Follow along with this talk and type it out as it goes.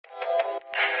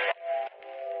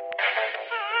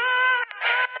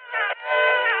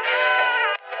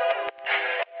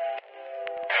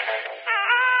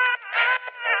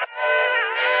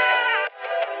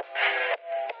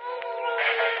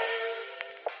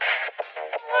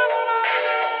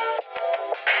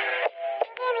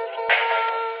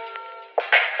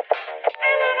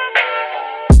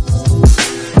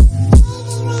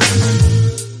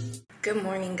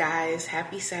morning, guys.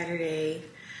 Happy Saturday.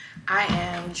 I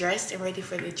am dressed and ready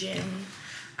for the gym.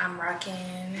 I'm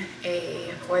rocking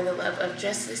a For the Love of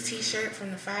Justice t-shirt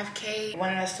from the 5K. I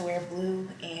wanted us to wear blue,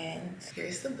 and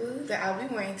here's the blue that I'll be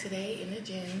wearing today in the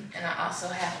gym. And I also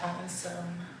have on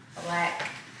some black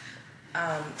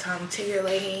Tom Tigger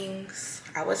leggings.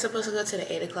 I was supposed to go to the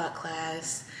 8 o'clock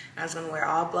class. I was gonna wear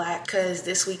all black because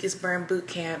this week is Burn Boot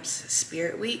Camp's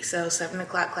Spirit Week. So 7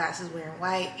 o'clock class is wearing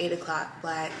white, 8 o'clock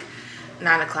black,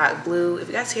 9 o'clock blue. If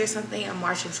you guys hear something, I'm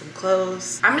washing some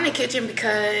clothes. I'm in the kitchen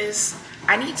because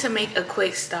I need to make a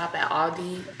quick stop at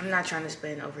Aldi. I'm not trying to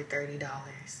spend over $30.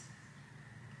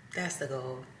 That's the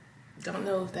goal. Don't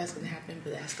know if that's gonna happen,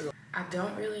 but that's the goal. I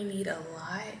don't really need a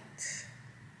lot.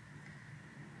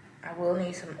 I will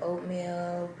need some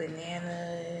oatmeal,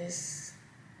 bananas,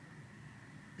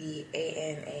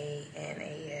 B-A-N-A-N-A-S,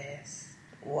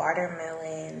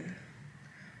 watermelon,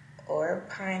 or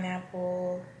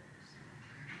pineapple,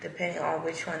 depending on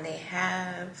which one they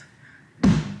have.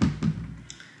 I'm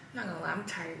not gonna lie, I'm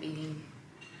tired of eating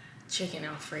chicken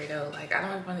Alfredo. Like, I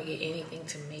don't want to get anything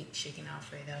to make chicken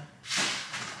Alfredo.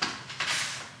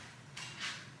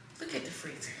 Look at the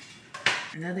freezer.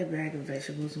 Another bag of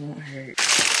vegetables won't hurt.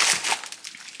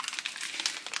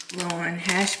 Low on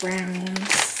hash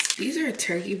browns. These are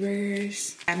turkey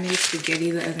burgers. I made spaghetti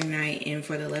the other night, and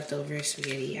for the leftover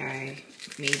spaghetti, I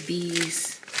made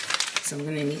these. So I'm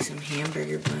gonna need some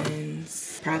hamburger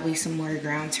buns, probably some more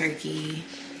ground turkey.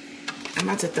 I'm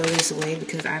about to throw this away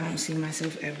because I don't see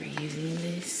myself ever using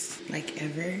this, like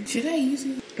ever. Should I use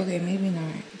it? Okay, maybe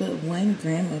not. But 1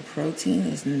 gram of protein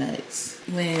is nuts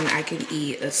when I could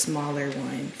eat a smaller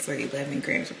one for 11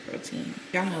 grams of protein.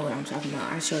 Y'all know what I'm talking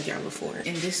about. I showed y'all before.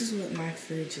 And this is what my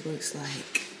fridge looks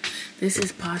like. This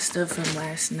is pasta from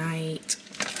last night.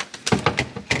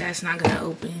 That's not gonna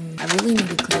open. I really need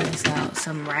to clean this out.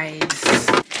 Some rice.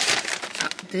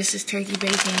 This is turkey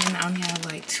bacon. I only have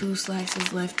like 2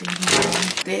 slices left in here.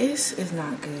 This is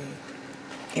not good,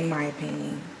 in my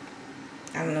opinion.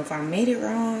 I don't know if I made it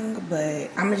wrong,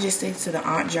 but I'm gonna just stick to the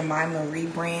Aunt Jemima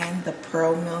rebrand, the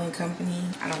Pearl Milling Company.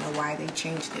 I don't know why they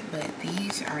changed it, but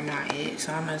these are not it.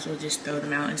 So I might as well just throw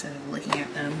them out instead of looking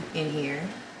at them in here.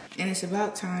 And it's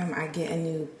about time I get a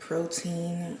new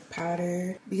protein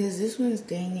powder because this one's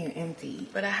dang near empty.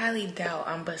 But I highly doubt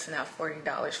I'm busting out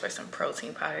 $40 for some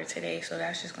protein powder today, so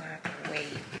that's just gonna have to wait.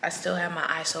 I still have my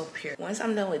ISO Pure. Once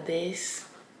I'm done with this,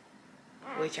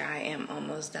 which I am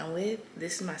almost done with,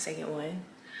 this is my second one,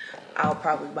 I'll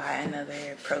probably buy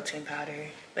another protein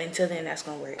powder. But until then, that's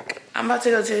gonna work. I'm about to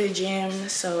go to the gym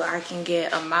so I can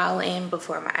get a mile in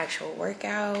before my actual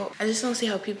workout. I just don't see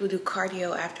how people do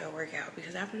cardio after a workout,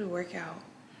 because after the workout,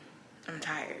 I'm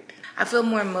tired. I feel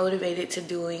more motivated to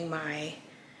doing my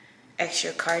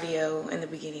extra cardio in the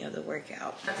beginning of the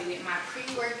workout. I have to get my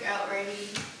pre-workout ready.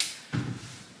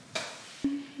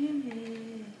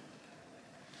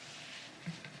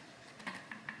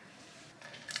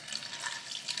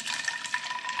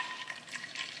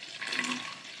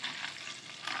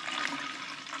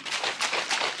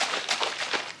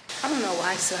 I don't know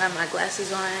why I still have my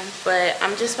glasses on, but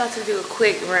I'm just about to do a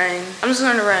quick run. I'm just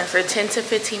gonna run for 10 to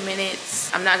 15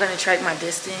 minutes. I'm not gonna track my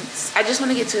distance. I just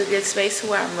wanna get to a good space to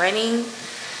where I'm running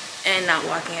and not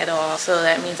walking at all. So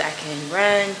that means I can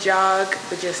run, jog,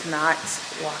 but just not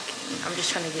walking. I'm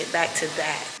just trying to get back to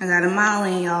that. I got a mile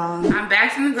in, y'all. I'm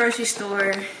back from the grocery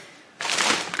store.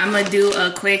 I'm gonna do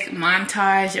a quick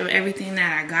montage of everything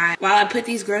that I got while I put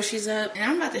these groceries up, and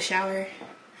I'm about to shower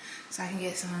so I can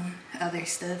get some other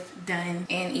stuff done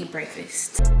and eat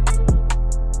breakfast.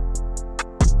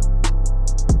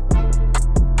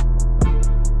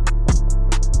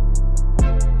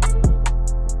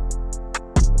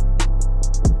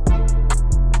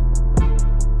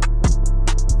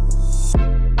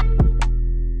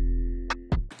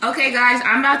 Okay guys,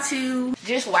 I'm about to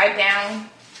just wipe down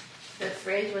the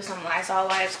fridge with some Lysol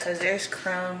wipes because there's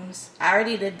crumbs. I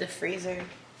already did the freezer.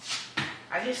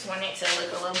 I just want it to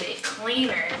look a little bit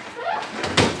cleaner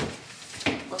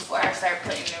before I start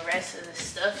putting the rest of the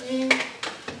stuff in.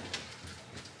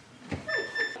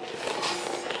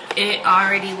 It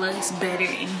already looks better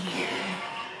in here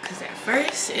because at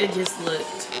first it just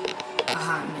looked a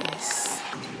hot mess.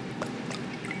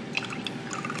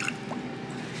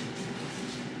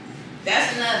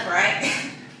 That's enough,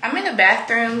 right? I'm in the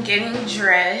bathroom getting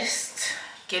dressed,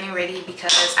 getting ready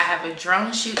because I have a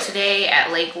drone shoot today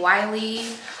at Lake Wiley.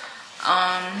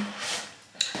 All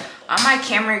my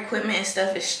camera equipment and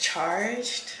stuff is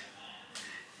charged,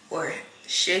 or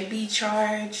should be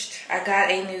charged. I got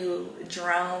a new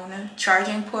drone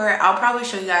charging port. I'll probably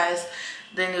show you guys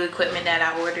the new equipment that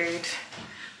I ordered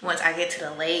once I get to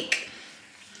the lake.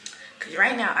 Because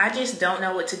right now, I just don't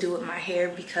know what to do with my hair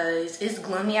because it's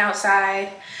gloomy outside.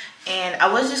 And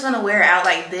I was just going to wear it out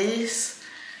like this.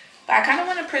 But I kind of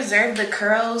want to preserve the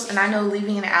curls. And I know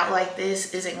leaving it out like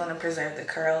this isn't going to preserve the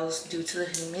curls due to the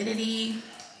humidity.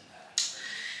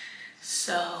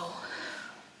 So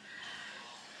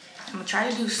I'm going to try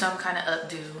to do some kind of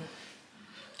updo.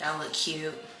 That'll look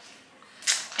cute.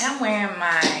 And I'm wearing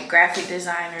my graphic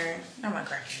designer. Not my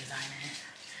graphic designer.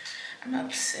 I'm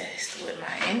obsessed with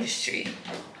my industry.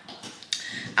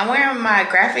 I'm wearing my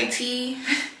graphic tee.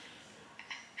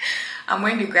 I'm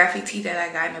wearing the graphic tee that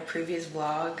I got in a previous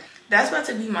vlog. That's about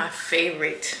to be my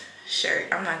favorite shirt.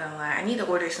 I'm not gonna lie. I need to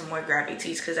order some more graphic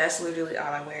tees because that's literally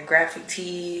all I wear. Graphic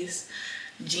tees,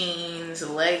 jeans,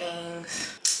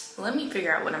 leggings. Let me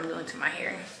figure out what I'm doing to my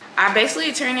hair. I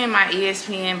basically turned in my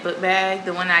ESPN book bag,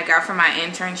 the one I got from my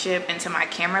internship, into my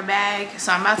camera bag.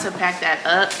 So I'm about to pack that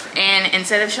up. And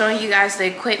instead of showing you guys the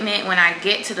equipment when I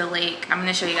get to the lake, I'm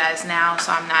gonna show you guys now,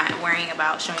 so I'm not worrying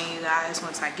about showing you guys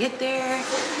once I get there,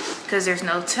 because there's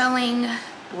no telling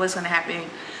what's gonna happen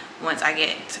once I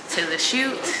get to the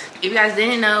shoot. If you guys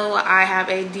didn't know, I have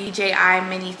a DJI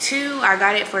Mini 2. I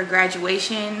got it for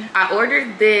graduation. I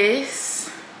ordered this.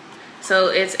 So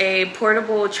it's a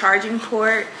portable charging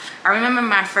port. I remember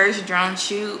my first drone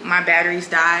shoot, my batteries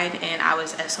died and I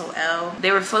was SOL. They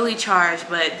were fully charged,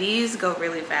 but these go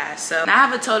really fast. So now I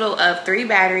have a total of 3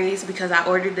 batteries because I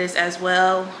ordered this as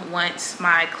well once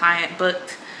my client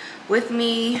booked with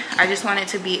me. I just wanted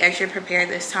to be extra prepared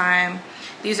this time.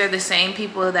 These are the same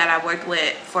people that I worked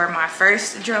with for my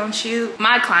first drone shoot.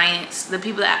 My clients, the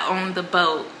people that own the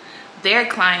boat, their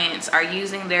clients are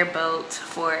using their boat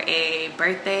for a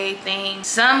birthday thing.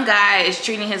 Some guy is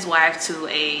treating his wife to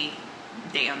a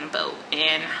day on the boat,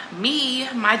 and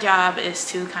my job is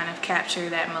to kind of capture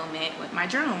that moment with my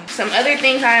drone. Some other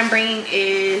things I am bringing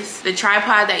is the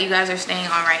tripod that you guys are staying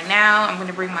on right now. I'm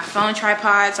gonna bring my phone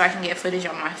tripod so I can get footage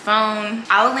on my phone.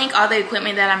 I'll link all the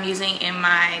equipment that I'm using in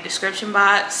my description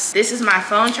box. This is my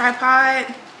phone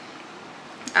tripod.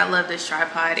 I love this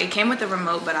tripod. It came with a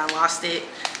remote, but I lost it.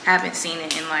 Haven't seen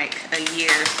it in like a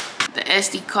year. The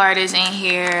SD card is in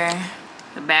here.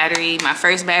 The battery, my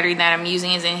first battery that I'm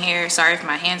using is in here. Sorry if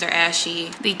my hands are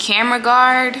ashy. The camera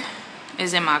guard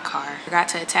is in my car. I forgot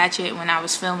to attach it when I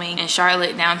was filming in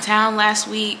Charlotte downtown last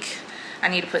week. I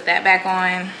need to put that back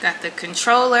on. Got the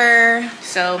controller.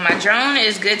 So my drone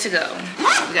is good to go.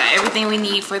 We got everything we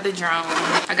need for the drone.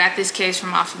 I got this case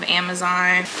from off of Amazon.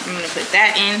 I'm gonna put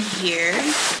that in here.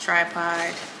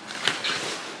 Tripod,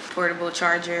 portable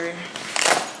charger.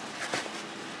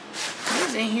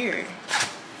 What's in here?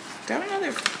 Do I have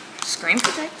another screen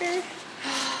protector?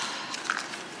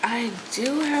 I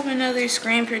do have another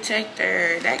screen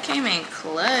protector. That came in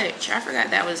clutch. I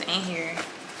forgot that was in here.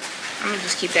 I'm gonna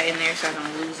just keep that in there so I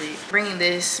don't lose it. Bringing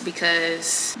this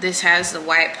because this has the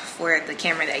wipe for the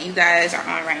camera that you guys are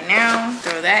on right now.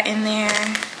 Throw that in there.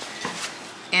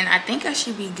 And I think I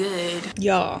should be good.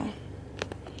 Y'all,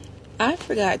 I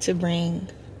forgot to bring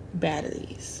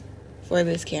batteries for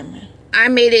this camera. I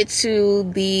made it to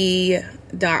the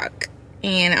dock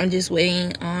and I'm just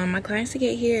waiting on my clients to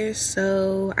get here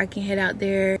so I can head out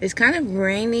there. It's kind of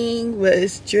raining, but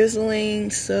it's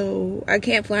drizzling, so I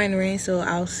can't fly in the rain, so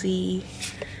I'll see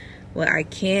what I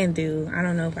can do. I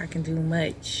don't know if I can do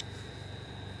much.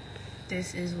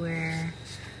 This is where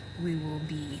we will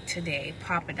be today,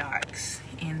 Papa Docks.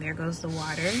 And there goes the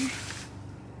water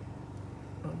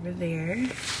over there.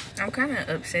 I'm kind of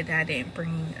upset that I didn't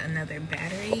bring another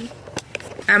battery.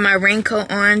 I have my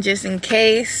raincoat on just in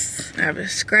case. I have a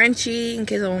scrunchie in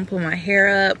case I want to pull my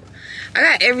hair up. I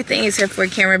got everything except for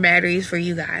camera batteries for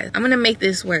you guys. I'm gonna make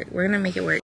this work. We're gonna make it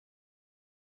work.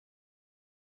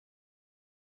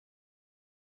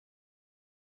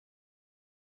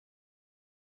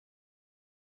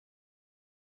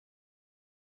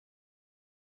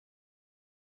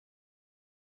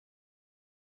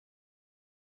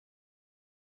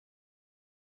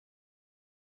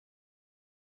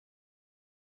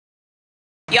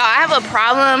 Y'all, I have a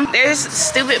problem. There's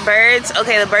stupid birds.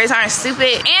 Okay, the birds aren't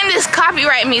stupid. And this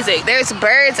copyright music. There's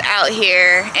birds out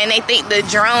here and they think the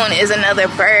drone is another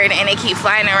bird and they keep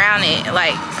flying around it,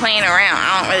 like playing around.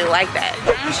 I don't really like that.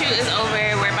 Drone shoot is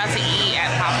over. We're about to eat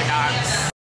at Papa Docks.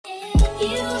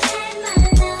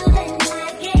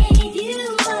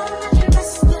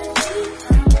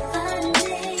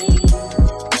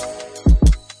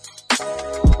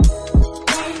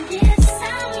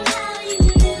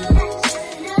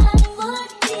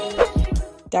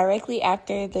 Directly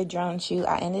after the drone shoot,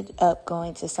 I ended up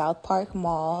going to South Park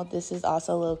Mall. This is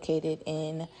also located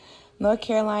in North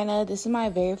Carolina. This is my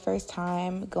very first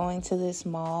time going to this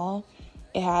mall.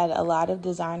 It had a lot of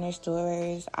designer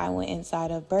stores. I went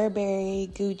inside of Burberry,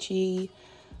 Gucci,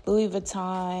 Louis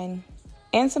Vuitton,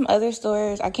 and some other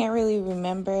stores. I can't really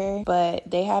remember, but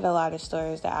they had a lot of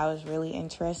stores that I was really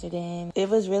interested in. It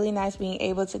was really nice being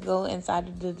able to go inside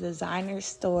of the designer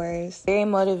stores. Very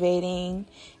motivating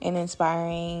and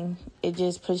inspiring. It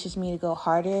just pushes me to go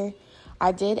harder.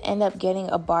 I did end up getting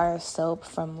a bar of soap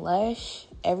from Lush.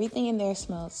 Everything in there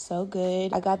smells so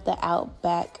good. I got the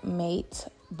Outback Mate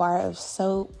bar of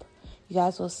soap. You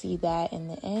guys will see that in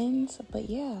the end. But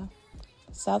yeah,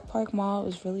 South Park Mall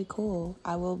was really cool.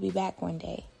 I will be back one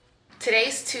day.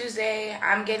 Today's Tuesday.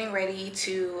 I'm getting ready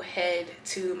to head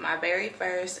to my very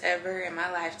first ever in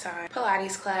my lifetime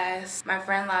Pilates class. My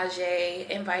friend Lajay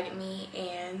invited me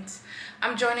and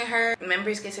I'm joining her.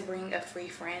 Members get to bring a free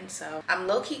friend, so I'm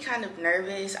low-key kind of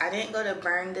nervous. I didn't go to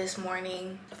Burn this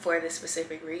morning for this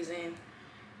specific reason.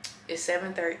 It's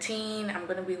 7:13. I'm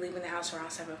gonna be leaving the house around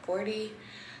 7:40.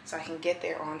 So I can get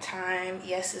there on time.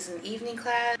 Yes, it's an evening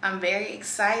class. I'm very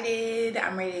excited.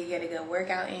 I'm ready to get a good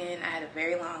workout in. I had a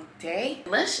very long day.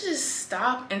 Let's just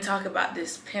stop and talk about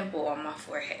this pimple on my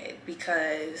forehead,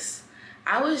 because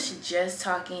I was just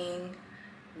talking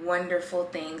wonderful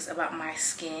things about my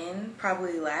skin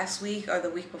probably last week or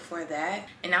the week before that,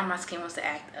 and now my skin wants to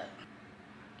act up.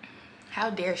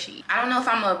 How dare she? I don't know if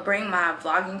I'm gonna bring my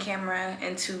vlogging camera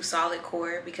into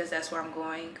SOLIDCORE because that's where I'm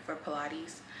going for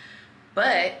Pilates.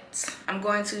 But I'm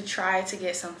going to try to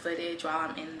get some footage while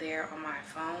I'm in there on my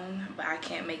phone, but I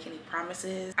can't make any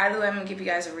promises. Either way, I'm gonna give you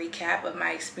guys a recap of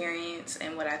my experience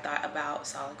and what I thought about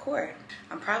SOLIDCORE.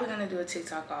 I'm probably gonna do a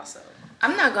TikTok also.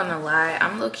 I'm not gonna lie,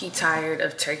 I'm low-key tired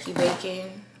of turkey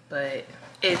bacon, but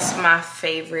it's my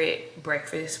favorite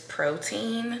breakfast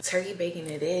protein. Turkey bacon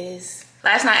it is.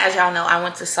 Last night, as y'all know, I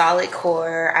went to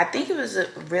SOLIDCORE. I think it was a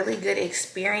really good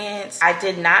experience. I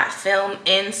did not film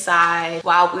inside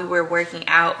while we were working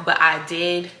out, but I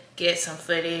did get some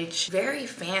footage. Very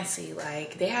fancy,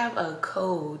 like they have a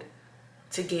code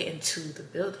to get into the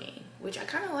building, which I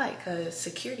kind of like because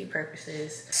security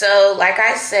purposes. So like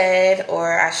I said,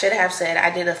 or I should have said,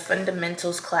 I did a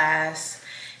fundamentals class,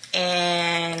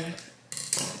 and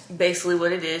basically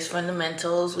what it is,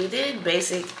 fundamentals. We did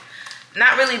basic,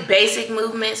 not really basic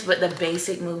movements, but the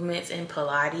basic movements in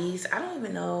Pilates. I don't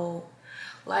even know,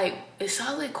 like, is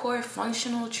SOLIDCORE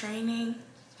functional training?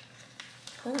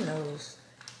 Who knows?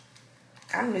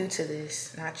 I'm new to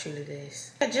this, not true to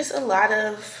this. Just a lot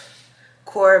of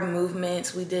core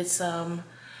movements. We did some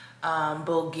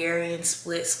Bulgarian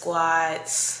split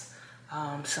squats,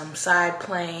 some side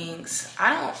planks.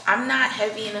 I'm not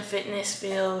heavy in the fitness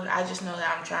field. I just know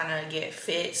that I'm trying to get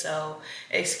fit, so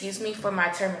excuse me for my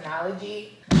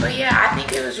terminology. But yeah, I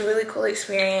think it was a really cool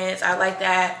experience. I like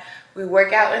that we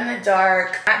work out in the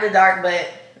dark. Not the dark, but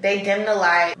they dim the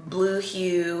light. Blue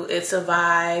hue, it's a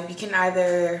vibe. You can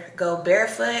either go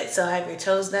barefoot, so have your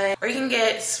toes done, or you can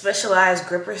get specialized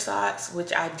gripper socks,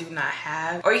 which I do not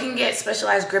have, or you can get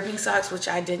specialized gripping socks, which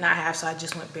I did not have, so I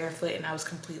just went barefoot and I was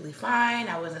completely fine.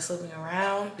 I wasn't slipping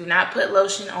around. Do not put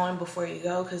lotion on before you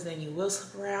go, because then you will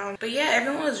slip around. But yeah,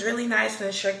 everyone was really nice. The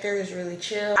instructor was really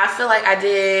chill. I feel like I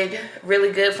did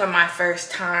really good for my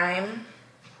first time.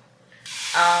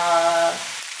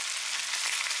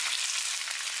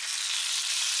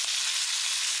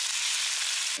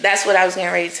 That's what I was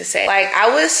getting ready to say. Like,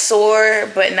 I was sore,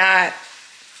 but not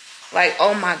like,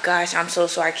 oh my gosh, I'm so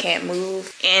sore, I can't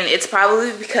move. And it's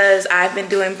probably because I've been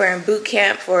doing burn boot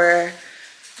camp for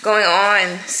going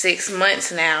on 6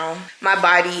 months now. My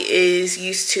body is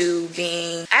used to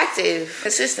being active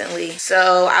consistently.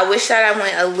 So I wish that I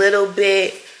went a little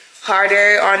bit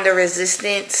harder on the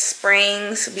resistance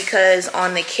springs, because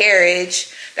on the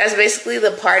carriage, that's basically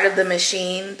the part of the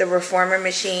machine, the reformer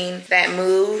machine, that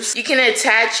moves. You can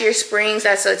attach your springs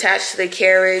that's attached to the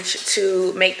carriage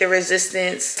to make the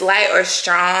resistance light or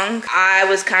strong. I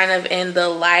was kind of in the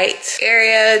light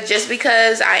area just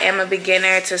because I am a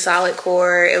beginner to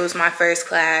SOLIDCORE. It was my first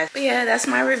class. But yeah, that's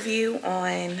my review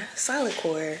on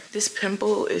SOLIDCORE. This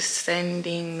pimple is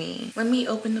sending me. Let me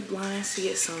open the blinds to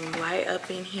get some light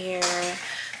up in here.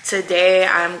 Today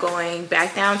I'm going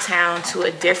back downtown to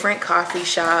a different coffee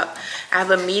shop. I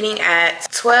have a meeting at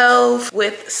 12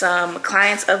 with some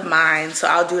clients of mine, so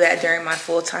I'll do that during my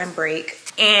full-time break.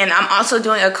 And I'm also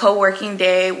doing a co-working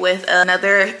day with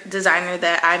another designer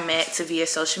that I met via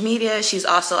social media. She's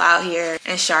also out here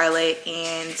in Charlotte,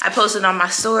 and I posted on my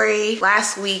story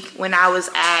last week when I was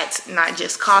at Not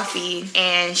Just Coffee,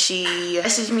 and she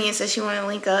messaged me and said she wanted to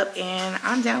link up, and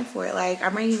I'm down for it. Like,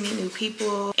 I'm ready to meet new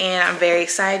people, and I'm very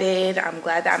excited. I'm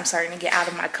glad that I'm starting to get out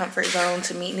of my comfort zone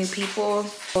to meet new people,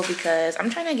 because I'm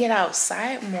trying to get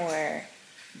outside more.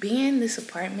 being in this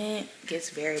apartment gets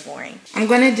very boring. I'm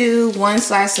gonna do 1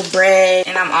 slice of bread,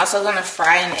 and I'm also gonna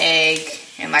fry an egg.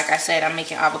 And like I said, I'm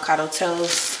making avocado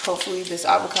toast. Hopefully this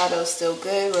avocado is still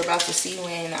good. We're about to see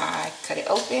when I cut it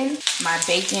open. My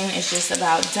bacon is just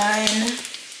about done.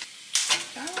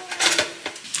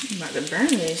 I'm about to burn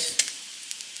this.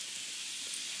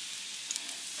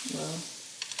 Well,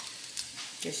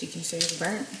 guess you can say it's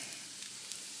burnt.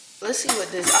 Let's see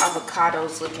what this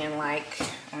avocado's looking like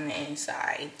on the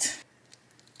inside.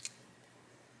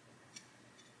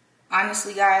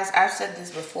 Honestly, guys, I've said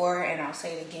this before and I'll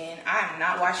say it again. I am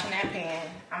not washing that pan.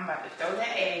 I'm about to throw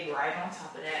that egg right on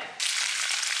top of that.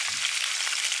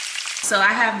 So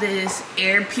I have this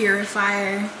air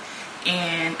purifier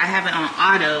and I have it on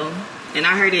auto, and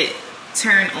I heard it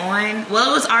turn on.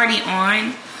 Well, it was already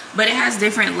on, but it has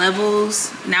different levels.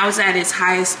 Now it's at its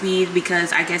highest speed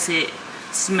because I guess it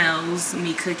smells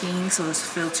me cooking, so it's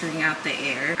filtering out the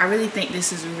air. I really think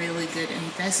this is a really good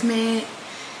investment.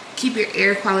 Keep your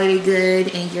air quality good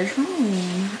in your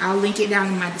home. I'll link it down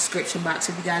in my description box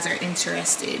if you guys are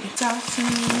interested. Talk to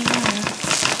me.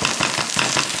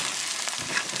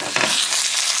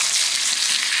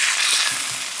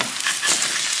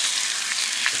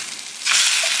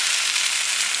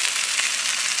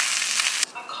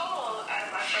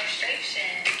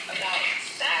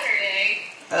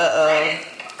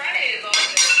 Friday is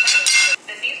always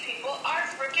and these people are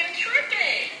freaking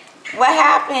tripping. What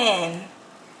happened?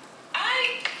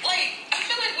 I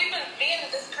feel like me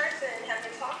and this person have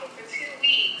been talking for 2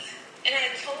 weeks, and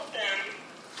I told them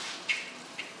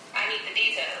I need the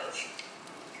details.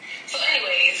 So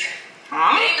anyways,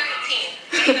 May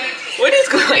 19th. What is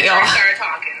going on? I started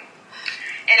talking.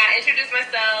 And I introduced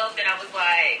myself, and I was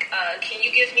like, can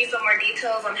you give me some more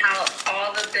details on how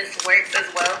all of this works as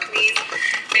well, please?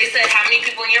 They said, how many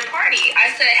people in your party?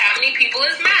 I said, how many people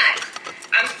is max?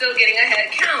 I'm still getting a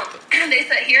head count. They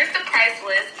said, here's the price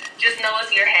list. Just know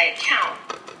it's your head count.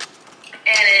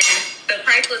 And then the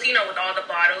price list, you know, with all the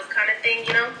bottles kind of thing,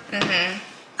 you know? Mm-hmm.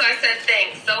 So I said,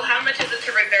 thanks. So how much is it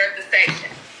to reserve the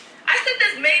section? I said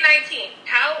this May 19th.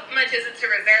 How much is it to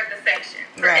reserve the section?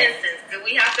 For instance, do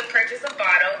we have to purchase a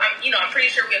bottle? I'm pretty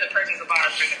sure we have to purchase a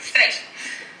bottle for the section.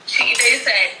 They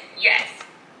said, yes.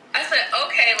 I said,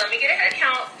 okay, let me get a head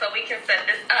count so we can set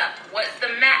this up. What's the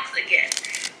max again?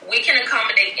 We can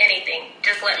accommodate anything.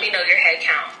 Just let me know your head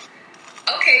count.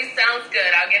 Okay, sounds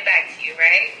good. I'll get back to you,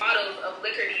 right? Bottles of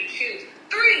liquor do you choose?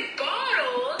 3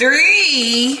 bottles? 3?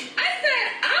 I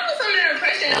said, I was under the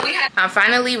impression that we had... I'm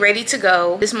finally ready to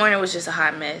go. This morning was just a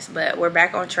hot mess, but we're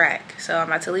back on track. So I'm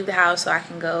about to leave the house so I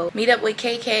can go meet up with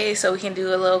KK so we can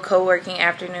do a little co-working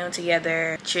afternoon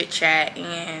together, chit chat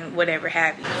and whatever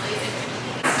have you.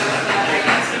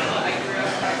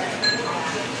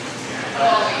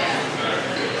 Oh, yeah.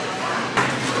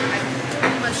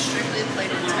 Pretty much strictly played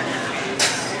in time.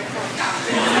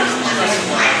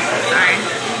 Sorry.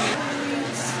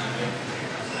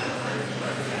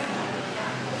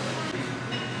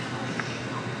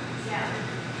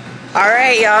 All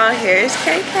right, y'all, here's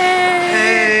KK.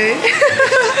 Hey.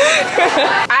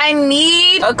 I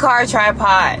need a car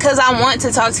tripod because I want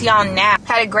to talk to y'all now.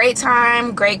 Had a great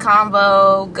time, great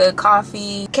convo, good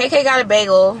coffee. KK got a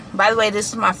bagel. By the way, this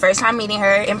is my first time meeting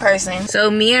her in person. So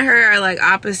me and her are like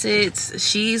opposites.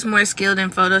 She's more skilled in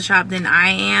Photoshop than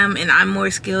I am, and I'm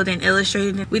more skilled in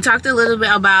Illustrator. We talked a little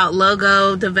bit about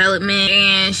logo development,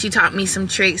 and she taught me some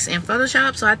tricks in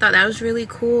Photoshop, so I thought that was really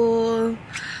cool.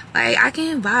 Like, I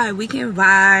can vibe, we can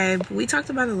vibe. We talked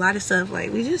about a lot of stuff.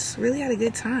 Like, we just really had a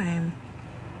good time.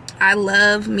 I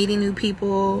love meeting new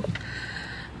people,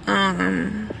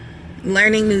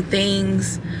 learning new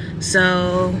things.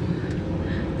 So,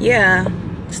 yeah,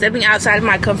 stepping outside of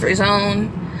my comfort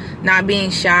zone, not being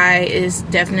shy is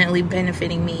definitely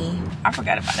benefiting me. I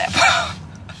forgot about that pothole.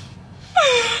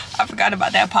 I forgot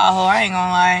about that pothole, I ain't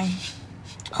gonna lie.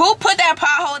 Who put that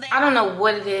pothole there? I don't know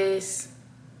what it is,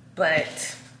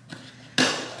 but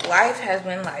life has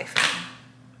been life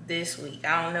this week.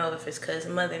 I don't know if it's because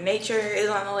Mother Nature is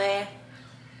on the way.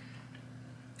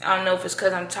 I don't know if it's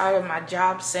because I'm tired of my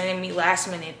job sending me last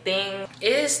minute things.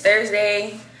 It is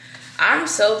Thursday. I'm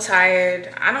so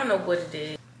tired. I don't know what it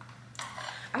is.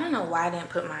 I don't know why I didn't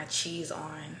put my cheese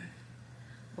on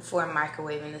before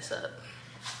microwaving this up.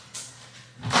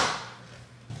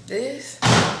 This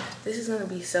is gonna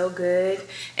be so good.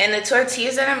 And the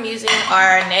tortillas that I'm using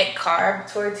are net carb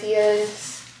tortillas.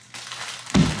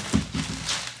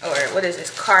 Or what is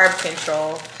this? Carb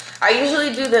control. I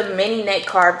usually do the mini net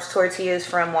carbs tortillas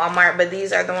from Walmart, but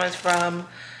these are the ones from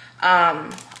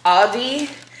Aldi.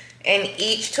 And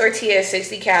each tortilla is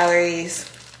 60 calories.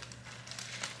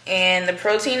 And the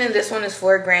protein in this one is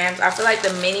 4 grams. I feel like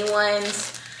the mini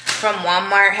ones from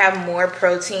Walmart have more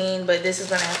protein, but this is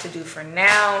gonna have to do for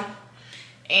now.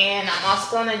 And I'm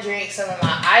also gonna drink some of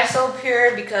my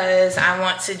ISOPure because I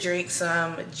want to drink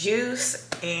some juice,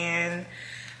 and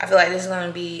I feel like this is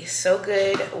gonna be so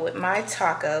good with my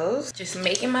tacos. Just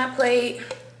making my plate.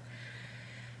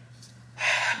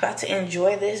 About to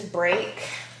enjoy this break.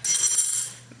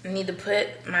 I need to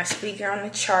put my speaker on the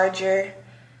charger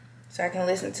so I can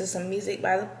listen to some music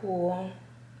by the pool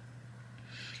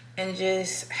and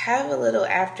just have a little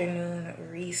afternoon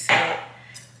reset.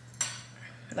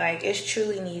 Like, it's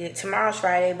truly needed. Tomorrow's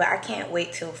Friday, but I can't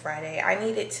wait till Friday. I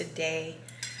need it today.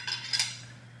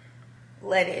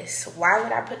 Lettuce. Why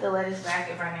would I put the lettuce back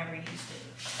if I never used it?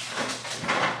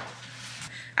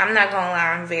 I'm not gonna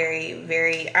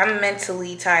lie, I'm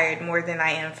mentally tired more than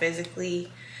I am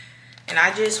physically. And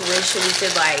I just wish we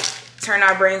could, like, turn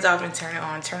our brains off and turn it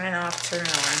on, turn it off, turn it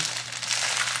on.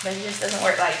 But it just doesn't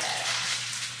work like that.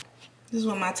 This is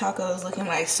what my taco is looking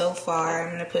like so far.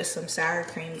 I'm gonna put some sour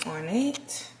cream on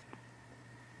it.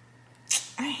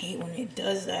 I hate when it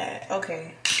does that.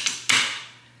 Okay.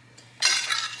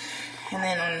 And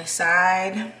then on the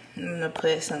side, I'm gonna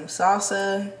put some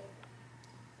salsa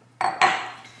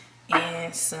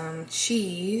and some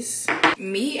cheese.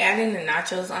 Me adding the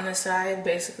nachos on the side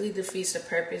basically defeats the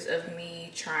purpose of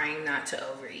me trying not to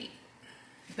overeat.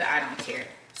 But I don't care.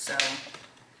 So,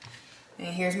 and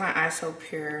here's my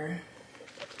ISOPure.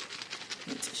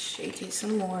 Need to shake it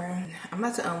some more. I'm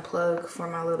about to unplug for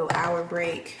my little hour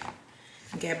break.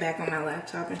 Get back on my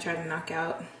laptop and try to knock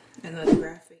out another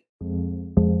graphic.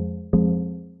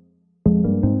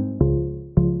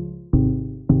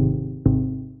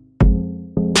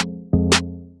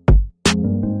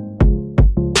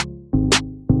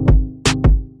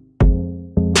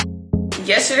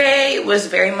 Yesterday was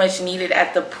very much needed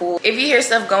at the pool. If you hear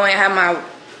stuff going, I have my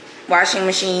washing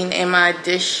machine and my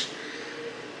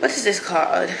what is this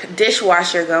called?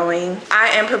 Dishwasher going. I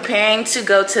am preparing to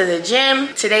go to the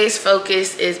gym. Today's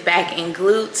focus is back in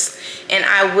glutes, and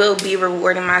I will be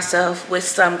rewarding myself with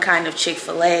some kind of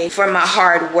Chick-fil-A for my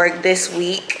hard work this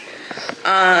week.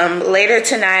 Later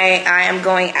tonight, I am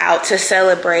going out to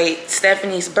celebrate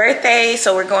Stephanie's birthday.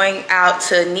 So we're going out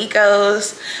to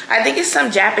Nico's. I think it's some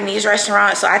Japanese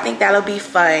restaurant, so I think that'll be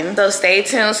fun. So stay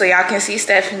tuned so y'all can see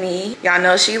Stephanie. Y'all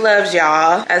know she loves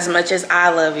y'all as much as I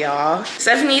love y'all.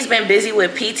 Stephanie's been busy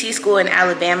with PT school in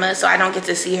Alabama, so I don't get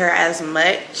to see her as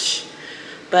much.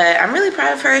 But I'm really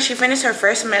proud of her. She finished her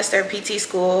first semester of PT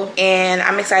school, and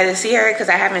I'm excited to see her because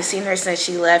I haven't seen her since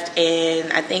she left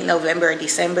in, I think, November or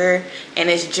December, and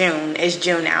it's June. It's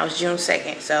June now. It's June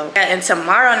 2nd. So, and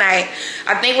tomorrow night,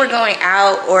 I think we're going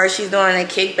out, or she's doing a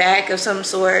kickback of some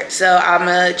sort. So I'm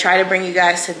going to try to bring you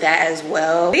guys to that as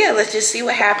well. But yeah, let's just see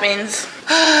what happens.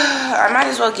 I might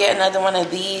as well get another one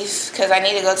of these because I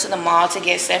need to go to the mall to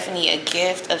get Stephanie a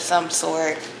gift of some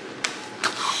sort.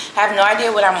 I have no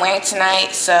idea what I'm wearing tonight,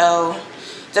 so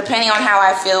depending on how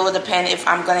I feel will depend if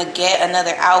I'm going to get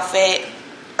another outfit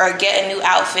or get a new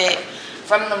outfit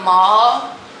from the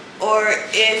mall, or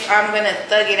if I'm going to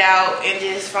thug it out and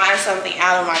just find something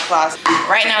out of my closet.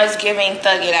 Right now it's giving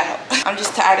thug it out. I'm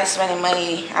just tired of spending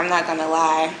money, I'm not going to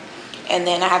lie. And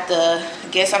then I have to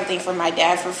get something for my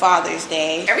dad for Father's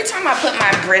Day. Every time I put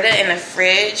my Brita in the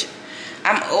fridge,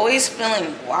 I'm always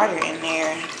spilling water in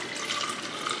there.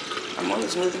 I'm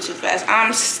always moving too fast.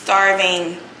 I'm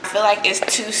starving. I feel like it's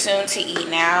too soon to eat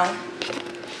now.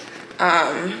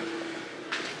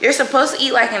 You're supposed to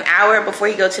eat like an hour before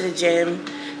you go to the gym,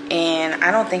 and I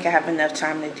don't think I have enough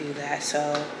time to do that,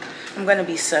 so I'm gonna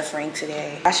be suffering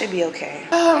today. I should be okay.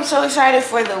 Oh, I'm so excited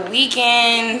for the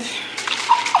weekend.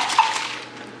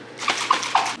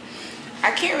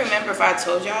 I can't remember if I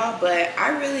told y'all, but I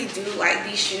really do like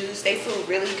these shoes. They feel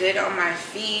really good on my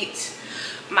feet.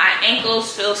 My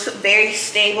ankles feel very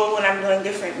stable when I'm doing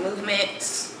different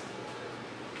movements.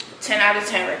 10 out of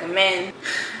 10 recommend.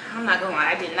 I'm not gonna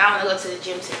lie, I did not want to go to the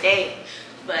gym today,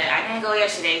 but I didn't go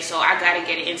yesterday, so I gotta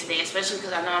get it in today, especially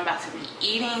because I know I'm about to be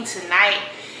eating tonight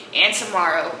and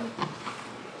tomorrow.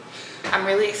 I'm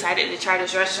really excited to try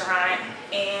this restaurant.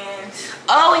 And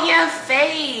oh yeah,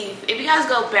 Fave. If you guys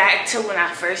go back to when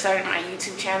I first started my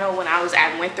YouTube channel, when I was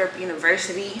at Winthrop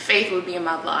University, Faith would be in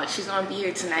my vlog. She's gonna be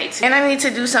here tonight too. And I need to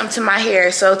do something to my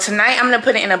hair, so tonight I'm gonna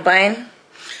put it in a bun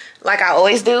like I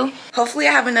always do. Hopefully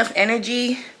I have enough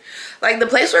energy. Like, the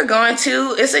place we're going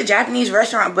to, it's a Japanese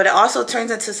restaurant, but it also turns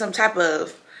into some type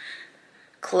of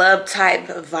club type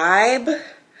vibe.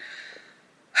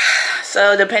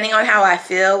 So depending on how I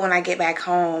feel when I get back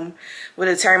home will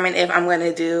determine if I'm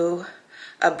gonna do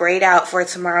a braid out for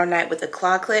tomorrow night with a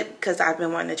claw clip because I've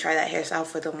been wanting to try that hairstyle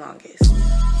for the longest.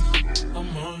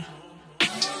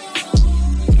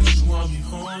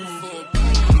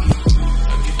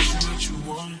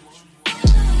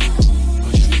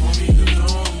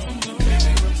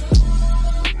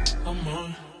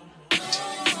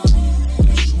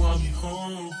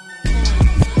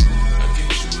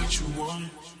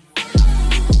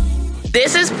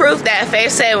 This is proof that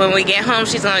Faith said when we get home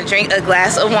she's gonna drink a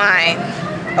glass of wine.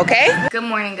 Okay? Good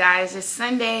morning, guys. It's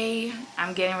Sunday.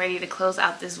 I'm getting ready to close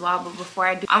out this vlog, but before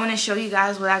I do, I want to show you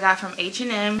guys what I got from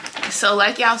H&M. So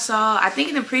like y'all saw, I think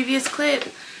in the previous clip,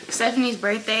 Stephanie's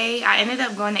birthday, I ended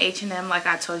up going to H&M like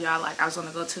I told y'all, like I was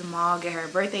gonna go to the mall, get her a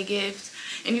birthday gift.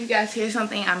 And if you guys hear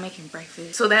something, I'm making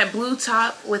breakfast. So that blue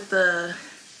top with the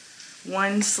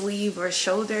one sleeve or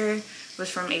shoulder was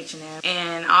from H&M,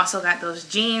 and I also got those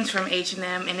jeans from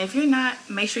H&M. And if you're not,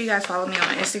 make sure you guys follow me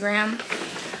on Instagram.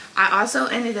 I also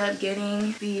ended up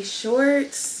getting these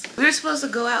shorts. We were supposed to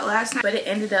go out last night, but it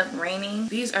ended up raining.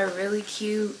 These are really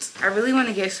cute. I really want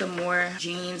to get some more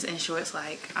jeans and shorts.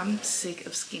 Like, I'm sick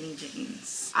of skinny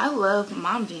jeans. I love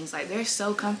mom jeans. Like, they're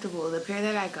so comfortable. The pair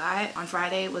that I got on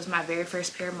Friday was my very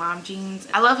first pair of mom jeans.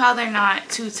 I love how they're not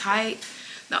too tight.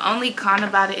 The only con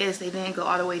about it is they didn't go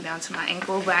all the way down to my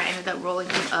ankle, but I ended up rolling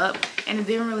them up, and it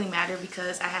didn't really matter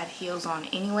because I had heels on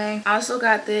anyway. I also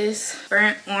got this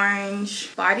burnt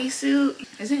orange bodysuit.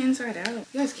 Is it inside out?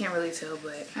 You guys can't really tell,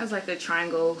 but it has like a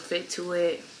triangle fit to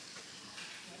it.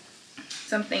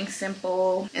 Something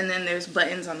simple, and then there's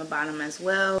buttons on the bottom as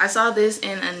well. I saw this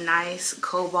in a nice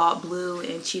cobalt blue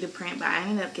and cheetah print, but I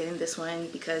ended up getting this one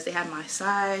because they had my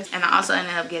size, and I also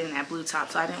ended up getting that blue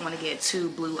top, so I didn't want to get two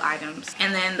blue items.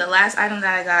 And then the last item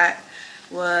that I got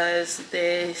was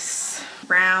this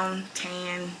brown,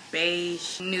 tan,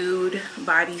 beige, nude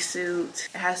bodysuit.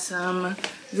 It has some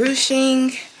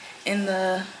ruching in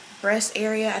the breast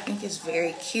area. I think it's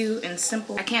very cute and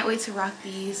simple. I can't wait to rock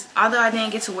these. Although I didn't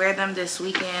get to wear them this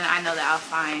weekend, I know that I'll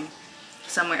find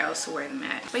somewhere else to wear them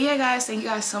at. But yeah, guys, thank you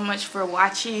guys so much for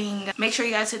watching. Make sure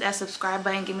you guys hit that subscribe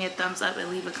button, give me a thumbs up,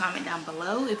 and leave a comment down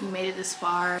below if you made it this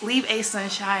far. Leave a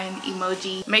sunshine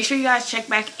emoji. Make sure you guys check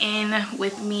back in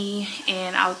with me,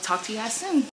 and I'll talk to you guys soon.